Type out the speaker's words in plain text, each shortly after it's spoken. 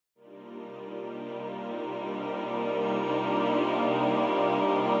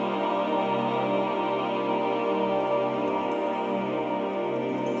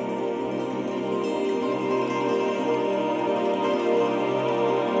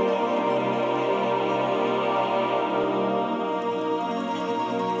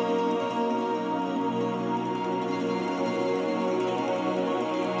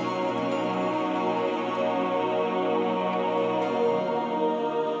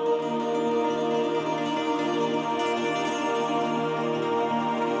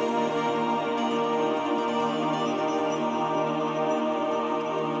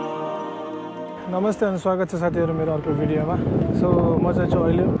नमस्ते अनि स्वागत छ साथीहरु मेरो अर्को भिडियोमा। सो म चाहिँ छु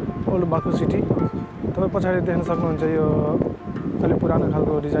अहिले ओल्ड बाकु सिटी। तपाई पछाडी देख्न सक्नुहुन्छ यो अलि पुरानो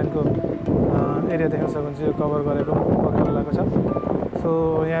खालको डिजाइनको एरिया देख्न सक्नुहुन्छ। यो कभर गरेको पखालाको छ। सो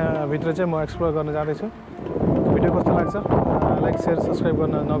यहाँ भित्र चाहिँ म एक्सप्लोर गर्न जाँदै छु। भिडियो कस्तो लाग्छ लाइक शेयर सब्स्क्राइब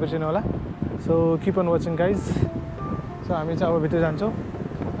गर्न नबिर्सिनु होला। So keep on watching guys. So हामी चाहिँ अब भित्र जान्छौँ।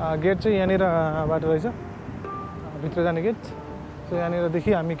 गेट चाहिँ यहाँनिर बाटो रहेछ, भित्र जाने गेट। सो यहाँनिर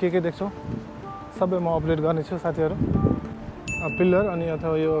देखि हामी के देख्छौँ सबै म अपडेट गर्नेछु साथीहरु। पिलर अनि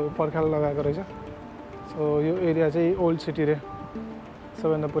अथवा यो पर्खाल लगाएको रहेछ। सो यो एरिया चाहिँ ओल्ड सिटी रे,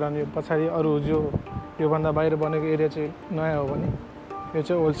 सबैभन्दा पुरानो। यो पछाडि अरु जो यो भन्दा बाहिर बनेको एरिया चाहिँ नयाँ हो भने यो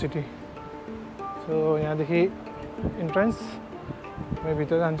चाहिँ ओल्ड सिटी। सो यहाँदेखि इन्ट्रेन्स म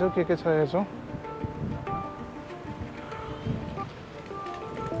भित्र जान्छु, के छ हेर्छौँ।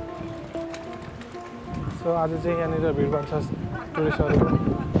 सो आज चाहिँ यहाँनिर भिडभाड छ टुरिस्टहरुको।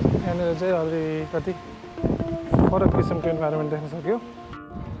 यहाँनिर चाहिँ अलिकति फरक किसिमको इन्भाइरोमेन्ट देख्न सक्यो।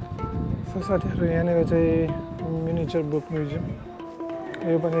 सो साथीहरु यहाँनिर चाहिँ मिनिएचर बुक म्युजियम,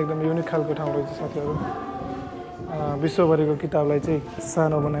 यो पनि एकदम युनिक खालको ठाउँ रहेछ साथीहरु। विश्वभरिको किताबलाई चाहिँ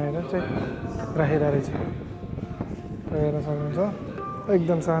सानो बनाएर चाहिँ राखेर रहेछ। हेर्न सक्नुहुन्छ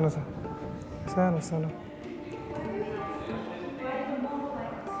एकदम सानो छ, सानो सानो।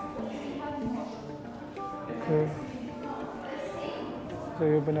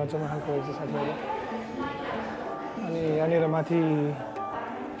 यो पनि अचम्म खालको रहेछ साथीहरु। अनि यहाँनिर माथि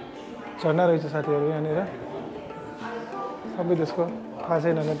झरना रहेछ साथीहरु। यहाँनिर सबै देशको थाहा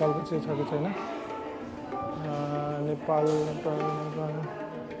छैन नेपालको चाहिँ छ कि छैन। नेपाल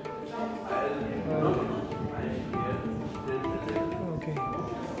ओके।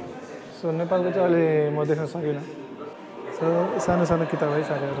 सो नेपालको चाहिँ अहिले म देख्न सकिनँ। सो सानो सानो किताब है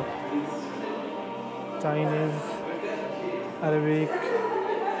साथीहरु। चाइनिज, अरेबिक,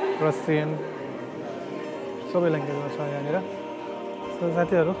 रसियन सबै ल्याङ्ग्वेजमा छ यहाँनिर। सो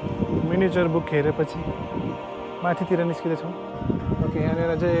साथीहरु मिनिएचर बुक हेरेपछि माथितिर निस्किँदैछौँ। ओके,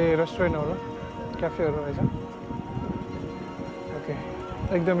 यहाँनिर चाहिँ रेस्टुरेन्टहरू क्याफेहरू रहेछ। ओके,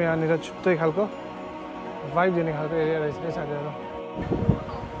 एकदम यहाँनिर छुट्टै खालको भाइब दिने खालको एरिया रहेछ है साथीहरु।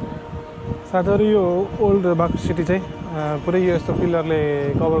 साथीहरु यो ओल्ड बाकु सिटी चाहिँ पुरै यो यस्तो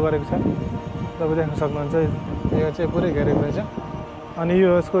पिलरले कभर गरेको छ। तपाईँ देख्न सक्नुहुन्छ यो चाहिँ पुरै घेरेको रहेछ। अनि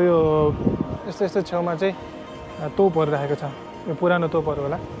यो यसको यो यस्तो छेउमा चाहिँ तोपहरू राखेको छ। यो पुरानो तोपहरू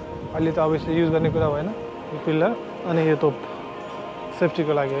होला, अहिले त अभियसली युज गर्ने कुरा भएन। यो पिलर अनि यो तोप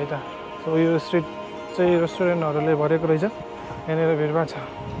सेफ्टीको लागि है त। सो यो स्ट्रिट चाहिँ रेस्टुरेन्टहरूले भरेको रहेछ। यहाँनिर भिडभाड छ।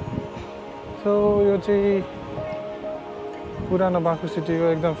 सो यो चाहिँ पुरानो बाकु सिटीको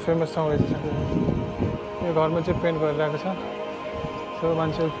एकदम फेमस ठाउँ रहेछ। यो घरमा चाहिँ पेन्ट गरिरहेको छ। सो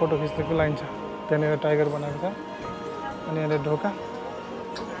मान्छेहरू फोटो खिच्नेको लाइन छ। त्यहाँनिर टाइगर बनाएको छ अनि यहाँनिर ढोका।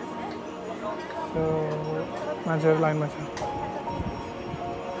 सो मान्छेहरू लाइनमा छ।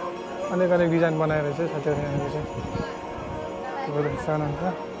 अनेक अनेक डिजाइन बनाएर चाहिँ साथीहरु यहाँनिर चाहिँ तपाईले सानुहुन्छ।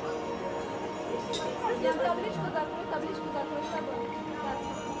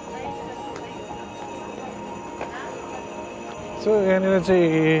 सो यहाँनिर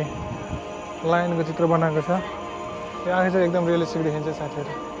चाहिँ लाइनको चित्र बनाएको छ। यो आँखा चाहिँ एकदम रियलिस्टिक देखिन्छ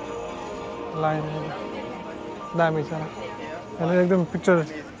साथीहरु। लाइन दामी छ। यहाँनिर एकदम पिक्चर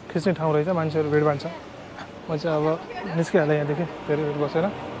खिच्ने ठाउँ रहेछ। मान्छेहरू भिडभाड छ। म चाहिँ अब निस्किहालेँ यहाँदेखि धेरै बेर बसेर।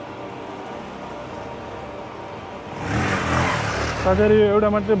 साथीहरु यो एउटा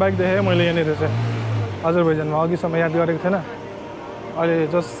मात्रै बाइक देखेँ मैले यहाँनिर चाहिँ अजरबैजानमा। अघिसम्म याद गरेको थिएन, अहिले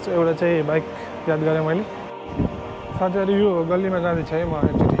जस्ट एउटा चाहिँ बाइक याद गरेँ मैले। साथीहरु यो गल्लीमा जाँदैछ है म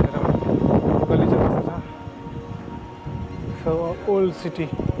यतिखेर। गल्ली चाहिँ कस्तो छ। So old city,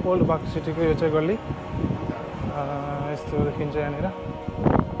 old Baku सिटीको यो चाहिँ गल्ली यस्तो देखिन्छ यहाँनिर।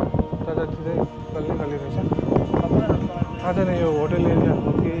 त्यतातिर गल्ली रहेछ। थाहा छैन यो होटल एरिया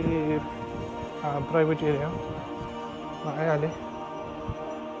हो कि प्राइभेट एरिया हो, आइहालेँ।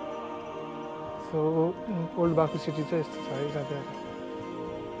 सो ओल्ड बाकु सिटी चाहिँ यस्तो छ है साथीहरु।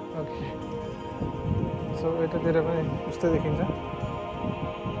 ओके, सो यतातिर पनि यस्तै देखिन्छ।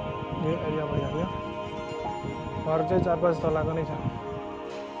 यो एरिया भइहाल्यो। घर चाहिँ 4-5 तलाको नै छ।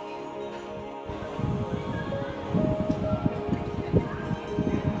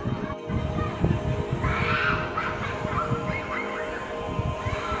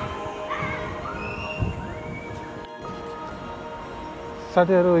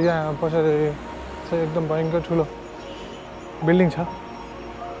 साथीहरु यहाँ पछाडि चाहिँ एकदम भयङ्कर ठुलो बिल्डिङ छ।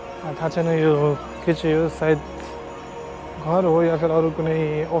 थाहा छैन यो के चाहिँ हो, सायद घर हो या फिर अरू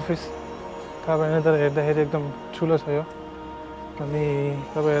कुनै अफिस, थाहा भएन। तर हेर्दाखेरि एकदम ठुलो छ यो। अनि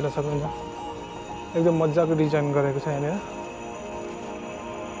तपाईँ हेर्न सक्नुहुन्छ एकदम मजाको डिजाइन गरेको छ यहाँनिर।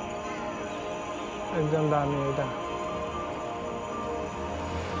 एकदम दामी एउटा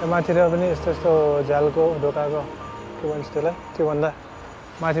माथितिर पनि यस्तो झ्यालको ढोकाको के भन्छ त्यसलाई त्योभन्दा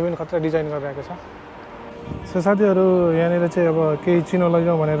माथि पनि खतरा डिजाइन गरिरहेको छ सो साथीहरू यहाँनिर चाहिँ अब केही चिनो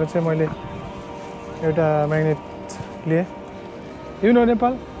लैजाउँ भनेर चाहिँ मैले एउटा म्याग्नेट लिएँ you know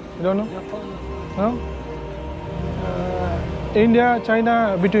Nepal you don't know India,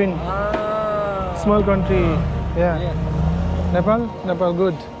 China, between small country, yeah. Nepal,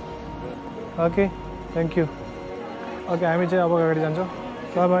 good. Okay, thank you. Okay, हामी चाहिँ अब अगाडि जान्छौँ.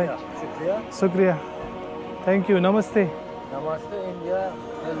 Bye bye. Shukriya. Thank you. Namaste. Namaste, India.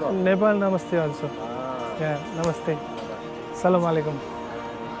 Hello. Nepal, namaste also. Yeah, namaste. Salam alaikum.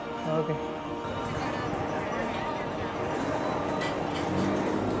 Okay.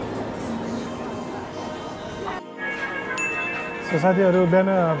 So साथीहरू बिहान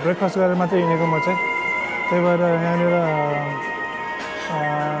breakfast गरेर मात्रै हिँडेको म चाहिँ त्यही भएर यहाँनिर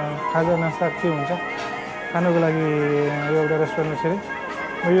खाजा नास्ता के हुन्छ खानको लागि यो एउटा रेस्टुरेन्टमा छिरेँ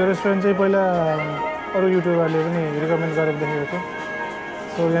म यो रेस्टुरेन्ट चाहिँ पहिला अरू युट्युबरले पनि रिकमेन्ड गरेर देखेको थिएँ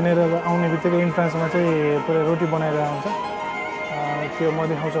सो यहाँनिर आउने बित्तिकै इन्ट्रान्समा चाहिँ पुरा रोटी बनाएर आउँछ त्यो म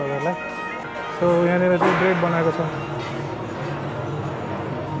देखाउँछु हजुरलाई सो यहाँनिर चाहिँ ब्रेड बनाएको छ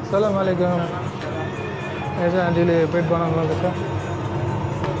सलाम अलैकुम यहाँ चाहिँ आन्टीले ब्रेड बनाउनु भएको छ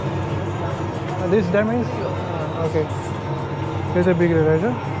दिस ड्यामेज ओके यो चाहिँ बिग्रेर रहेछ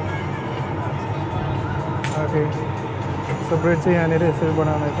ओके सो ब्रेड चाहिँ यहाँनिर यसरी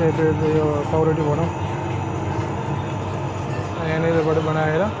बनाउने चाहिँ ब्रेड यो पाउरोटी भनौँ यहाँनिरबाट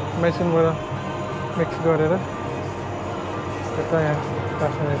बनाएर मेसिनबाट मिक्स गरेर यता यहाँ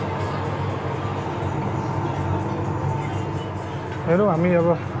राख्ने हेरौँ हामी अब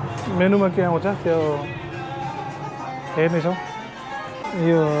मेनुमा के आउँछ त्यो हेर्नेछौँ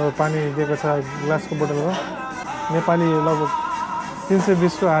यो पानी दिएको छ ग्लासको बोतलमा नेपाली लगभग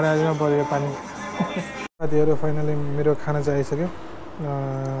 320 को हाराहारीमा पऱ्यो पानी साथीहरू फाइनली मेरो खाना चाहिँ आइसक्यो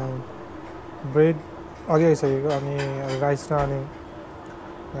ब्रेड अघि आइसकेको अनि राइस र अनि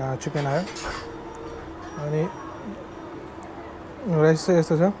चिकन आयो अनि राइस चाहिँ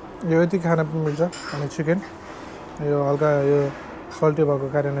यस्तो छ यो यति खाना पनि मिल्छ अनि चिकन यो हल्का यो सल्टी भएको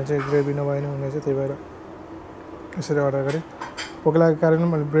कारणले चाहिँ ग्रेभी नभए नै हुने चाहिँ त्यही भएर यसरी अर्डर गरेँ भोक लागेको कारण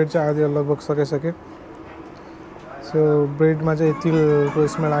मैले ब्रेड चाहिँ आधी लगभग सकिसकेँ सो ब्रेडमा चाहिँ तिलको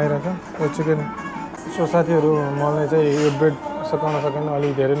स्मेल आइरहेको छ यो चिकन सो साथीहरू मलाई चाहिँ यो ब्रेड सकाउन सकेन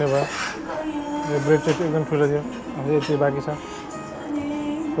अलिक धेरै नै भयो यो ब्रेड चाहिँ एकदम ठुलो थियो अझै यति बाँकी छ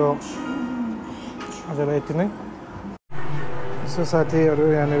सो हजुरलाई यति नै सो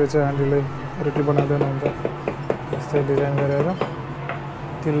साथीहरू यहाँनिर चाहिँ आन्टीले रोटी बनाउँदै हुनुहुन्छ यस्तै डिजाइन गरेर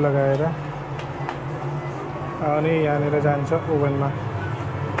तिल लगाएर अनि यहाँनिर जान्छ ओभनमा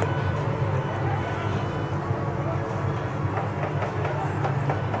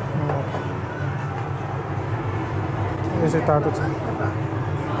यो चाहिँ तातो छ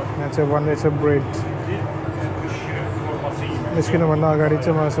यहाँ चाहिँ बन्दैछ ब्रेड निस्किनुभन्दा अगाडि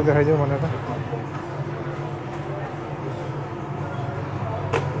चाहिँ मलाई यसो देखाइदिउँ भनेर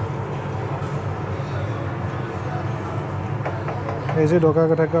यो चाहिँ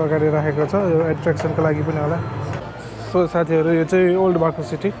ढोकाको ठ्याक्क अगाडि राखेको छ यो एट्र्याक्सनको लागि पनि होला सो साथीहरू यो चाहिँ ओल्ड बाकु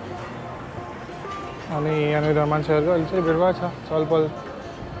सिटी अनि यहाँनिर मान्छेहरूको अहिले चाहिँ भिडभाड छ चहलपहल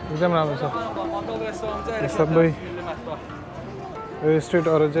एकदम राम्रो छ सबै यो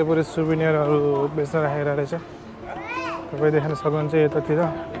स्ट्रिटहरू चाहिँ पुरै सुभिनियरहरू बेच्न राखेर रहेछ तपाईँ देख्न सक्नुहुन्छ यतातिर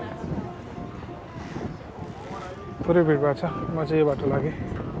पुरै भिडभाड छ म चाहिँ यो बाटो लागेँ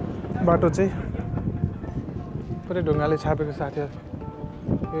बाटो चाहिँ पुरै ढुङ्गाले छापेको साथीहरू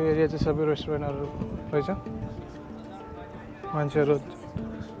यो एरिया चाहिँ सबै रेस्टुरेन्टहरू रहेछ मान्छेहरू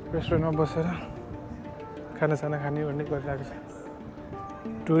रेस्टुरेन्टमा बसेर खानासाना खाने भन्ने गरिरहेको छ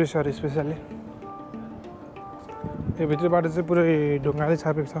टुरिस्टहरू स्पेसल्ली यो भित्र बाटो चाहिँ पुरै ढुङ्गाले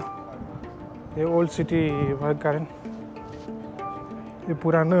छापेको छ यो ओल्ड सिटी भएको कारण यो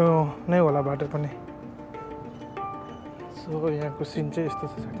पुरानो नै होला बाटो पनि सो यहाँको सिन चाहिँ यस्तो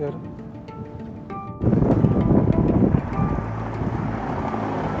छ साथीहरू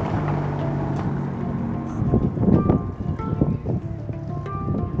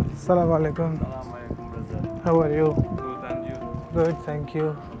Assalamu alaikum. How are you? Good, and you? Good, thank you.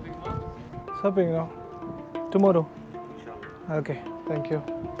 Shopping now? Tomorrow? Okay, thank you.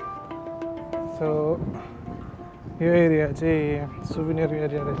 So, यो एरिया चाहिँ सुभिनियर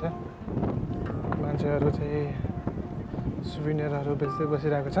एरिया रहेछ मान्छेहरू चाहिँ सुभिनियरहरू बेच्दै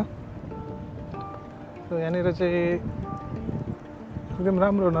बसिरहेको छ सो यहाँनिर चाहिँ एकदम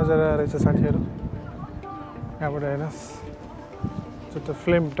राम्रो नजारा रहेछ साथीहरू यहाँबाट हेर्नुहोस् त्यो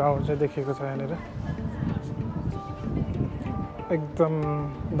फ्लेम टावर चाहिँ देखेको छ यहाँनिर एकदम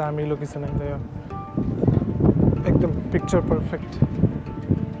दामी लोकेसन होइन यो एकदम पिक्चर पर्फेक्ट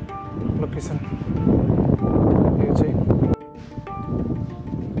लोकेसन यो चाहिँ।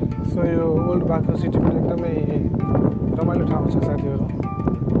 सो यो ओल्ड बाकु सिटी पनि एकदमै रमाइलो ठाउँ छ साथीहरू।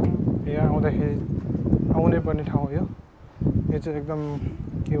 यहाँ आउँदाखेरि आउनै पर्ने ठाउँ हो यो चाहिँ एकदम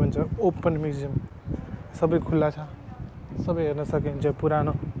के भन्छ ओपन म्युजियम, सबै खुल्ला छ, सबै हेर्न सकिन्छ।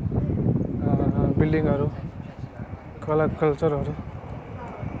 पुरानो बिल्डिङहरू, कल्चरहरू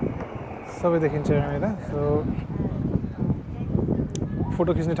सबै देखिन्छ यहाँनिर। सो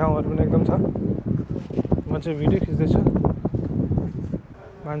फोटो खिच्ने ठाउँहरू पनि एकदम छ। म चाहिँ भिडियो खिच्दैछु,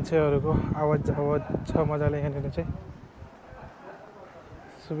 मान्छेहरूको आवाज छ मजाले यहाँनिर चाहिँ।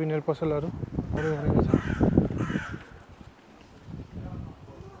 सुभिनियर पसलहरू यहाँनिर छ।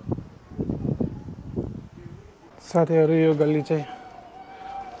 साथीहरू यो गल्ली चाहिँ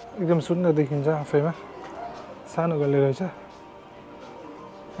एकदम सुन्दर देखिन्छ आफैमा, सानो गल्ली रहेछ।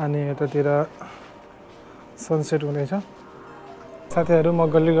 अनि यतातिर सनसेट हुँदैछ। साथीहरू म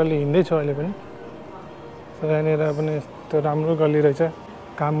गल्ली हिँड्दैछु अहिले पनि। सो यहाँनिर पनि यस्तो राम्रो गल्ली रहेछ,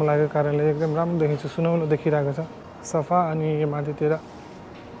 काम लागेको कारणले एकदम राम्रो देखिन्छ, सुनौलो देखिरहेको छ, सफा। अनि यो माथितिर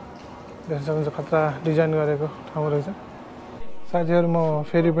देख्न सक्नुहुन्छ खतरा डिजाइन गरेको ठाउँ रहेछ। साथीहरू म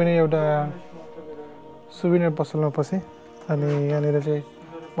फेरि पनि एउटा सुभिनियर पसलमा पसेँ। अनि यहाँनिर चाहिँ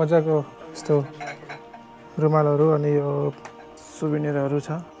मजाको यस्तो रुमालहरू अनि यो सुभिनियरहरू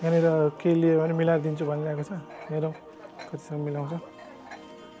छ। यहाँनिर के लिए भने मिलाएर दिन्छु भनिरहेको छ। हेरौँ कतिसम्म मिलाउँछ।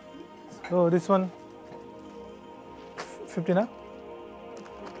 सो दिस वान 15 ना?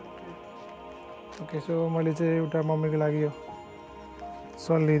 ओके। सो मैले चाहिँ एउटा मम्मीको लागि यो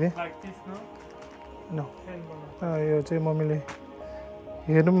सल लिइदिएँ। नो, यो चाहिँ मम्मीले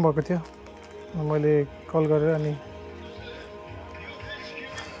हेर्नु पनि भएको थियो, मैले कल गरेर अनि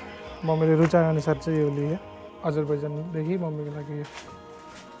मम्मीले रुचाए अनुसार चाहिँ यो लिएँ। अजरबैजानदेखि मम्मीको लागि यो।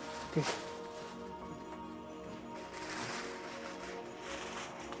 ओके,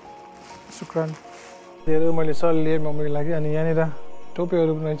 शुक्रान। हेरेर मैले सल लिएँ मम्मीको लागि। अनि यहाँनिर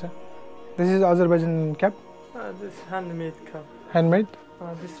टोपीहरू पनि रहेछ। This is Azerbaijan cap. This handmade cup. Handmade?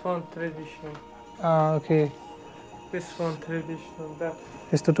 This one traditional. Okay. This one traditional. That.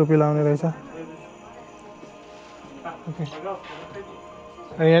 यस्तो टोपी लाउने रहेछ। ओके।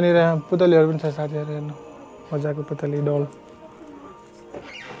 यहाँनिर पुतलीहरू पनि छ साथीहरू, हेर्नु मजाको पुतली डल,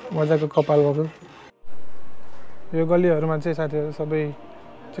 मजाको कपाल भएको। यो गल्लीहरूमा चाहिँ साथीहरू सबै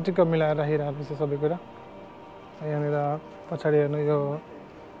चिटिक्क मिलाएर राखिरहेको छ सबै कुरा। यहाँनिर पछाडि हेर्नु यो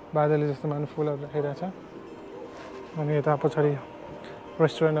बादली जस्तो माने फुलहरू राखिरहेको छ। अनि यता पछाडि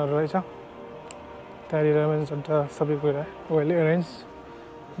रेस्टुरेन्टहरू रहेछ, त्यहाँनिर पनि सबै कुरा वेल एरेन्ज।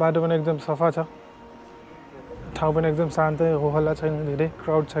 बाटो पनि एकदम सफा छ, ठाउँ पनि एकदम शान्तै हो, हल्ला छैन, धेरै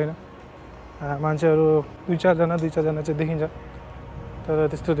क्राउड छैन। मान्छेहरू दुई चारजना चाहिँ देखिन्छ, तर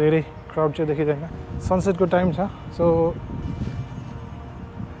त्यस्तो धेरै क्राउड चाहिँ देखिँदैन। सनसेटको टाइम छ, सो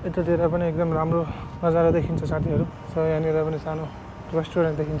यतातिर पनि एकदम राम्रो नजारा देखिन्छ साथीहरू। सो यहाँनिर पनि सानो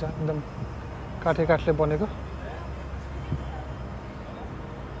रेस्टुरेन्ट देखिन्छ, एकदम काठले बनेको।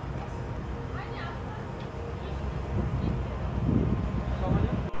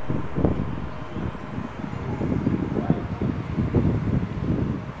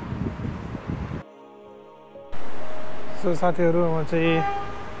 सो साथीहरू म चाहिँ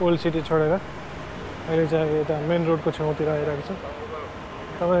ओल्ड सिटी छोडेर अहिले चाहिँ यता मेन रोडको छेउतिर आइरहेको छु।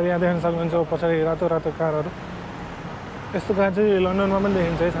 तपाईँहरू यहाँ देख्न सक्नुहुन्छ पछाडि रातो कारहरू। यस्तो कार चाहिँ लन्डनमा पनि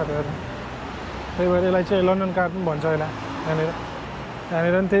देखिन्छ है साथीहरू, त्यही भएर यसलाई चाहिँ लन्डन कार पनि भन्छ होला। यहाँनिर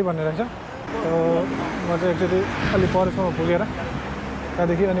पनि त्यही भन्ने रहेछ। म चाहिँ एक्चुअली अलि परसम्म पुगेर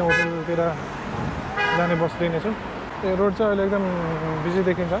त्यहाँदेखि अनि होटलतिर जाने बस लिनेछु। यो रोड चाहिँ अहिले एकदम बिजी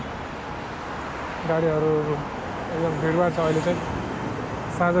देखिन्छ, गाडीहरू एकदम भिडभाड छ। अहिले चाहिँ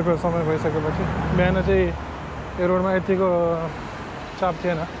साँझको समय भइसकेपछि, बिहान चाहिँ यो रोडमा यतिको चाप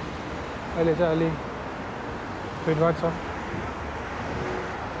थिएन, अहिले चाहिँ अलि भिडभाड छ।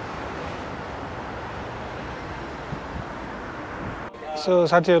 सो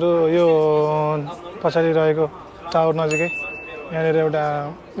साथीहरू यो पछाडि रहेको टावर नजिकै यहाँनिर एउटा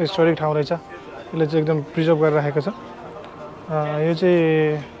हिस्टोरिक ठाउँ रहेछ, यसले चाहिँ एकदम प्रिजर्भ गरेर राखेको छ। यो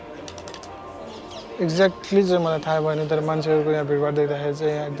चाहिँ एक्ज्याक्टली चाहिँ मलाई थाहा भएन, तर मान्छेहरूको यहाँ भिडभाड देख्दाखेरि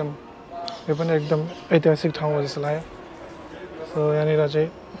चाहिँ यहाँ एकदम यो पनि एकदम ऐतिहासिक ठाउँ हो जस्तो लाग्यो। सो यहाँनिर चाहिँ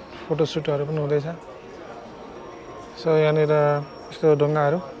फोटोसुटहरू पनि हुँदैछ। सो यहाँनिर यस्तो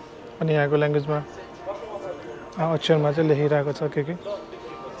ढुङ्गाहरू अनि यहाँको ल्याङ्ग्वेजमा अक्षरमा चाहिँ लेखिरहेको छ के।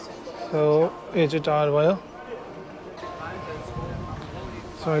 सो यो चाहिँ टावर भयो।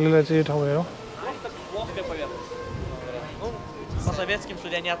 सो अहिलेलाई चाहिँ यो ठाउँ हेरौँ। По советским, что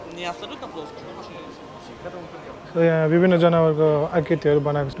я не абсолютно плоским, но सो यहाँ विभिन्न जनावरको आकृतिहरू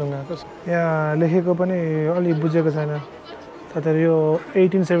बनाएको ढुङ्गाको यहाँ लेखेको पनि अलि बुझेको छैन तर यो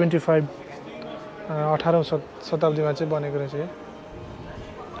 1875 18औं शताब्दीमा चाहिँ बनेको रहेछ यो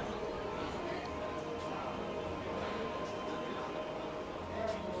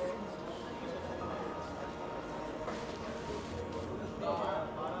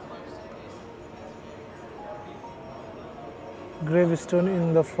gravestone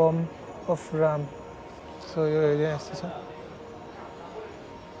in the form of ram. So यो एरिया यस्तो छ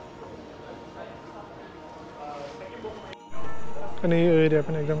अनि यो एरिया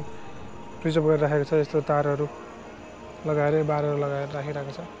पनि एकदम प्रिजर्भ गरेर राखेको छ यस्तो तारहरू लगाएर बारहरू लगाएर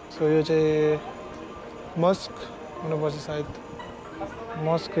राखिरहेको छ सो यो चाहिँ मस्क हुनुपर्छ सायद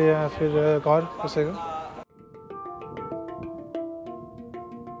मस्क या फिर घर कसैको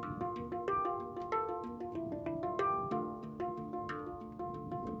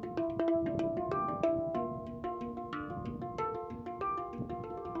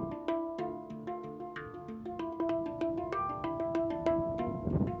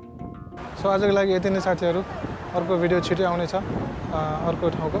सो आजको लागि यति नै साथीहरू अर्को भिडियो छिटै आउनेछ अर्को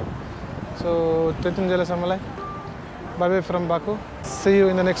ठाउँको so त्यतिन्जेलसम्मलाई by by from Baku C you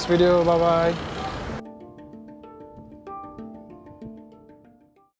in the next video by by